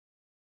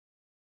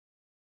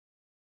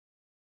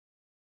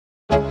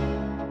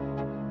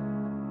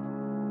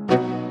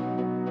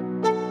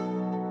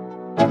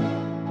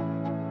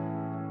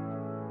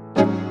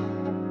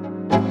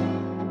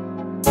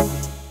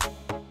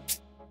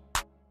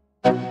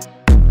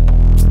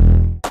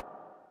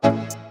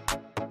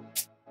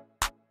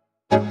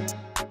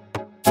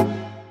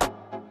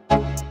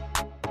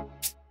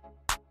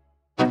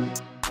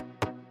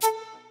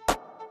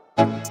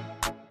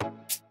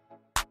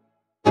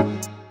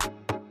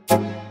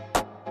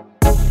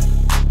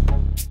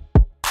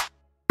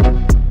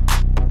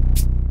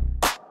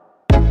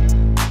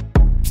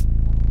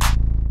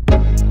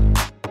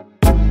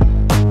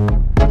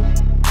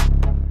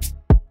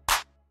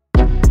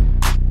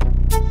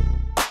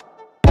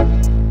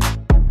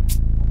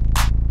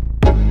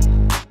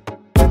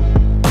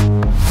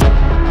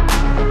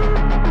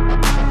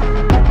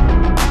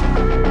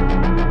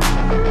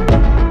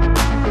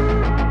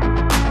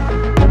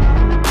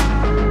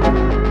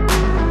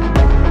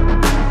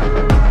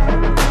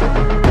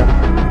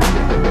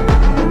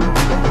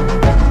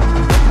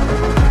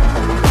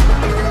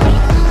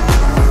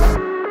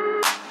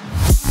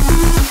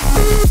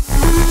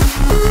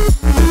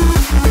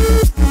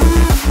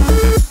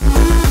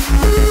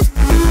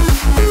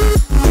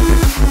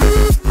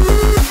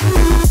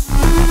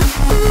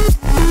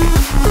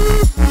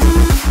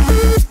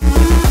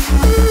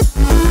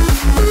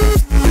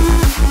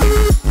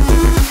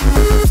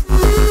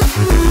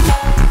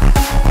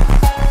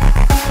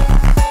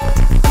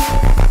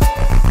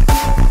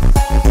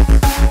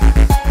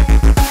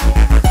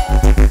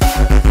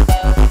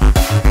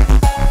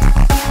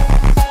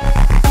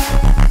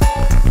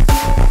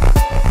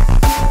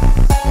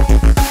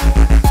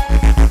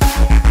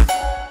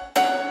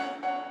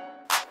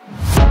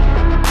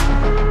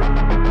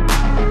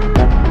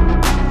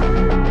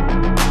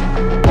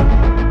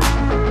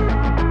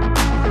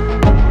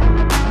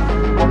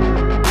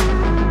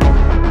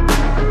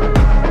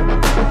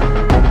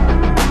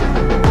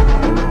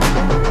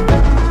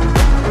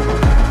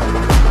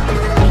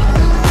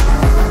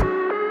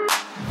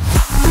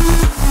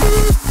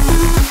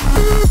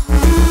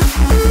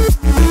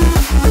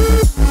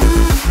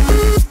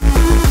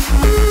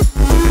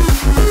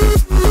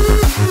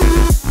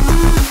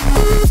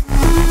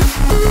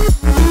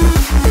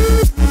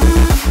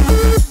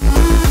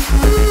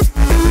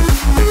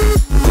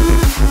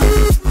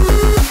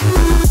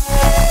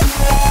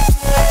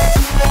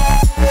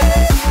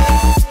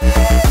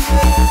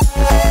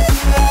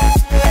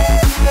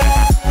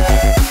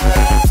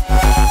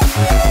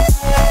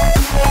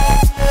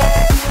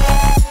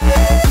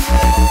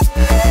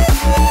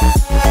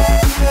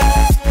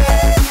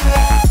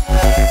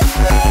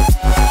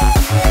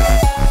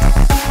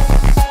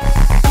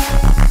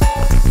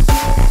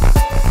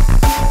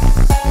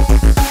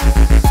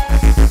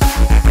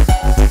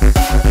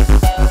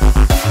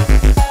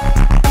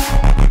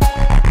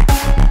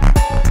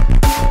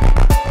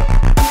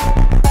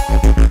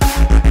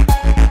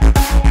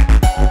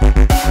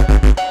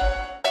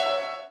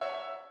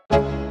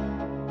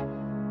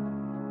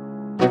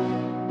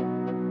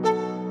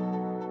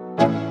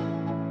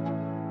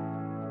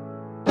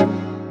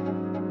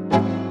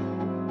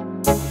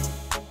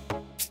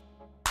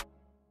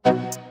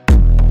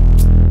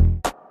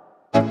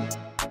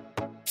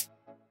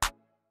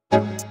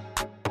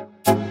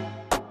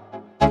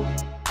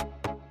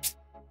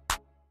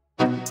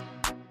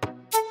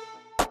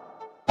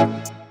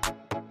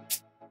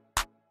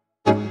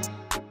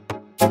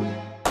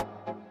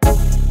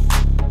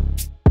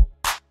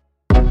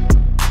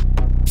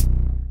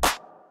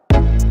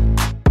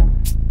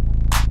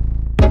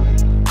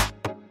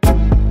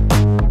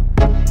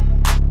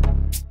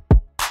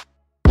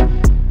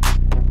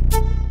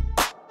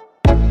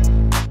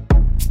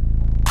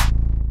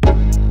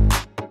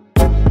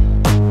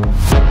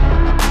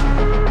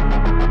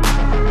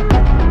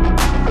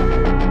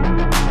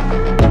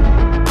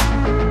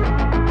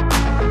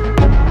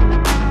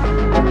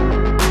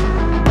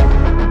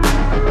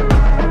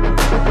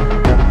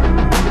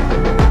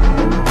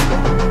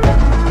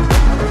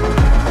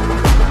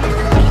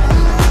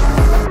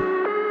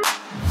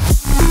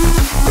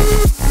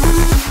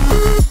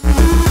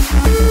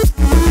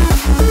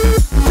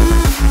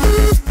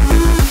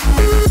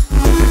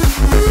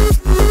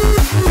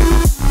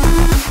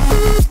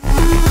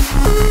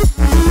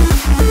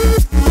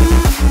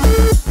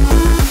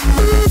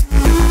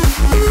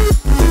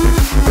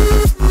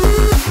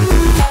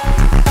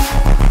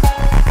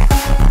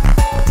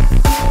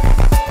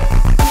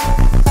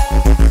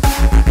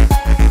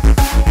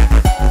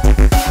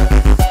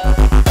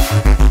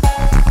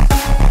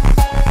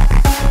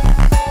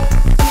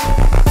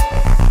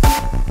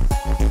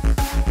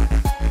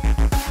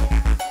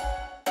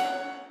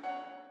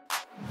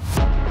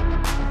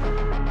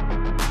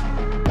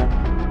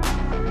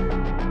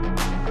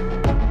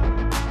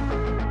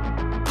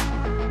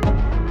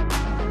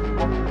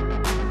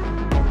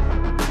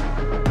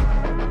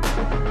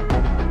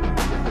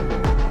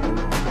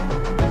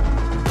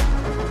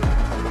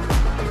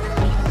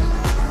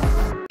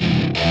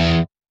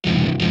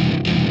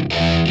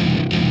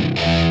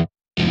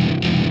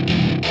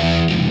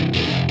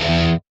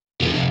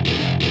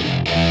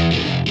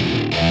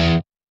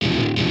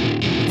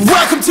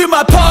to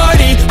my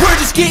party, we're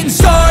just getting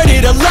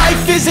started. A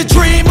life is a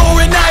dream or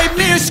a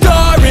nightmare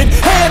scarring.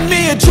 Hand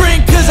me a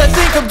drink cause I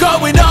think I'm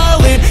going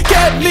all in.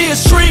 Get a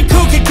shrink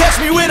who can catch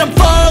me when I'm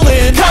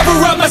falling. Cover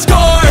up my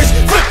scars,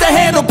 flip the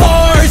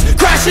handlebars,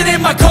 crashing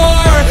in my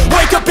car,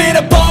 wake up in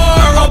a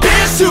bar. I'll be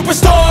a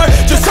superstar,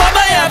 just on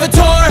my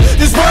avatar.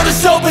 This world is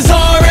so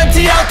bizarre,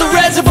 empty out the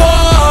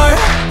reservoir.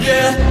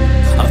 Yeah,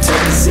 I'm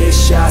taking 6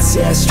 shots,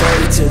 yeah,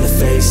 straight to the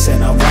face.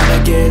 And I wanna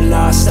get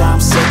lost,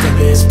 I'm sick of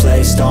this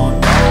place. Don't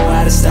know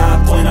how to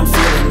stop when I'm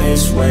feeling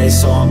this way.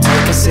 So I'm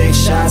taking 6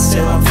 shots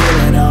till I'm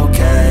feeling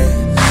okay.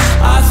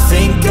 I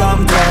think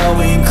I'm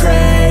going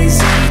crazy,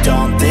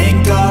 don't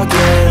think I'll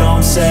get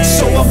home safe.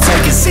 So I'm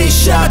taking 6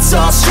 shots,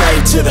 all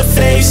straight to the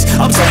face.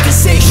 I'm taking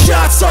 6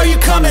 shots, are you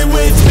coming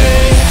with me?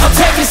 I'm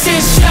taking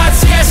 6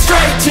 shots, yeah,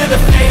 straight to the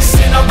face.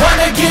 And I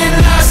wanna get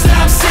lost,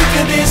 I'm sick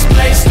of this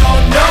place.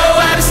 Don't know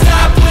how to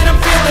stop when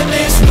I'm feeling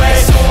this way.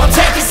 So I'm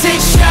taking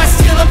 6 shots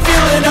till I'm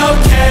feeling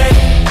okay.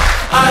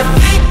 I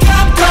think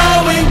I'm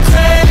going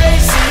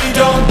crazy,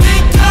 don't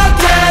think I'll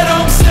get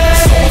home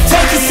safe. So I'm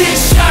taking 6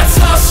 shots,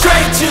 all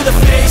straight to the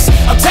face.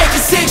 I'm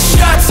taking 6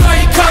 shots, are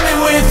you coming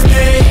with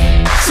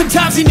me?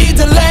 Sometimes you need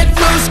to let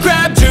loose,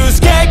 grab juice,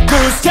 get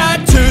goose,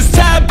 tattoos,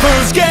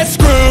 taboos, get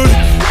screwed.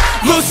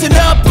 Loosen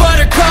up,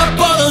 buttercup,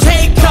 all those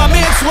hate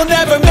comments will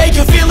never make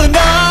you feel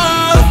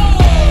enough.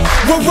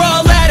 We're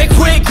all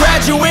adequate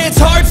graduates,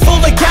 hearts full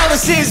of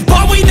calluses,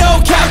 but we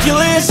know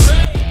calculus.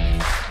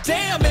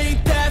 Damn,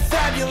 ain't that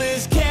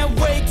fabulous? Can't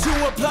wait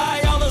to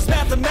apply all those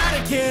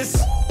mathematicus.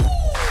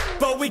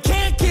 But we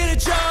can't get a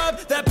job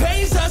that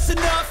pays us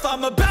enough.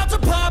 I'm about to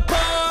pop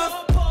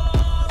off.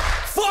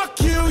 Fuck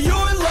you,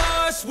 you're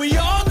lost. We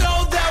all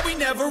know that we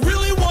never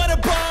really want a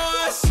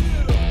boss.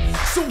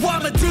 So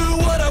I'ma do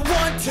what I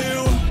want to,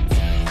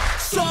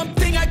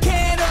 something I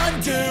can't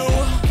undo.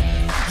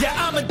 Yeah,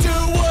 I'ma do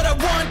what I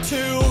want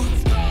to,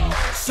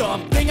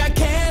 something I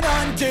can't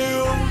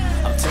undo.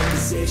 I'm taking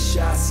 6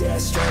 shots, yeah,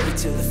 straight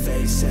to the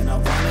face. And I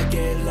wanna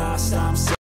get lost, I'm sick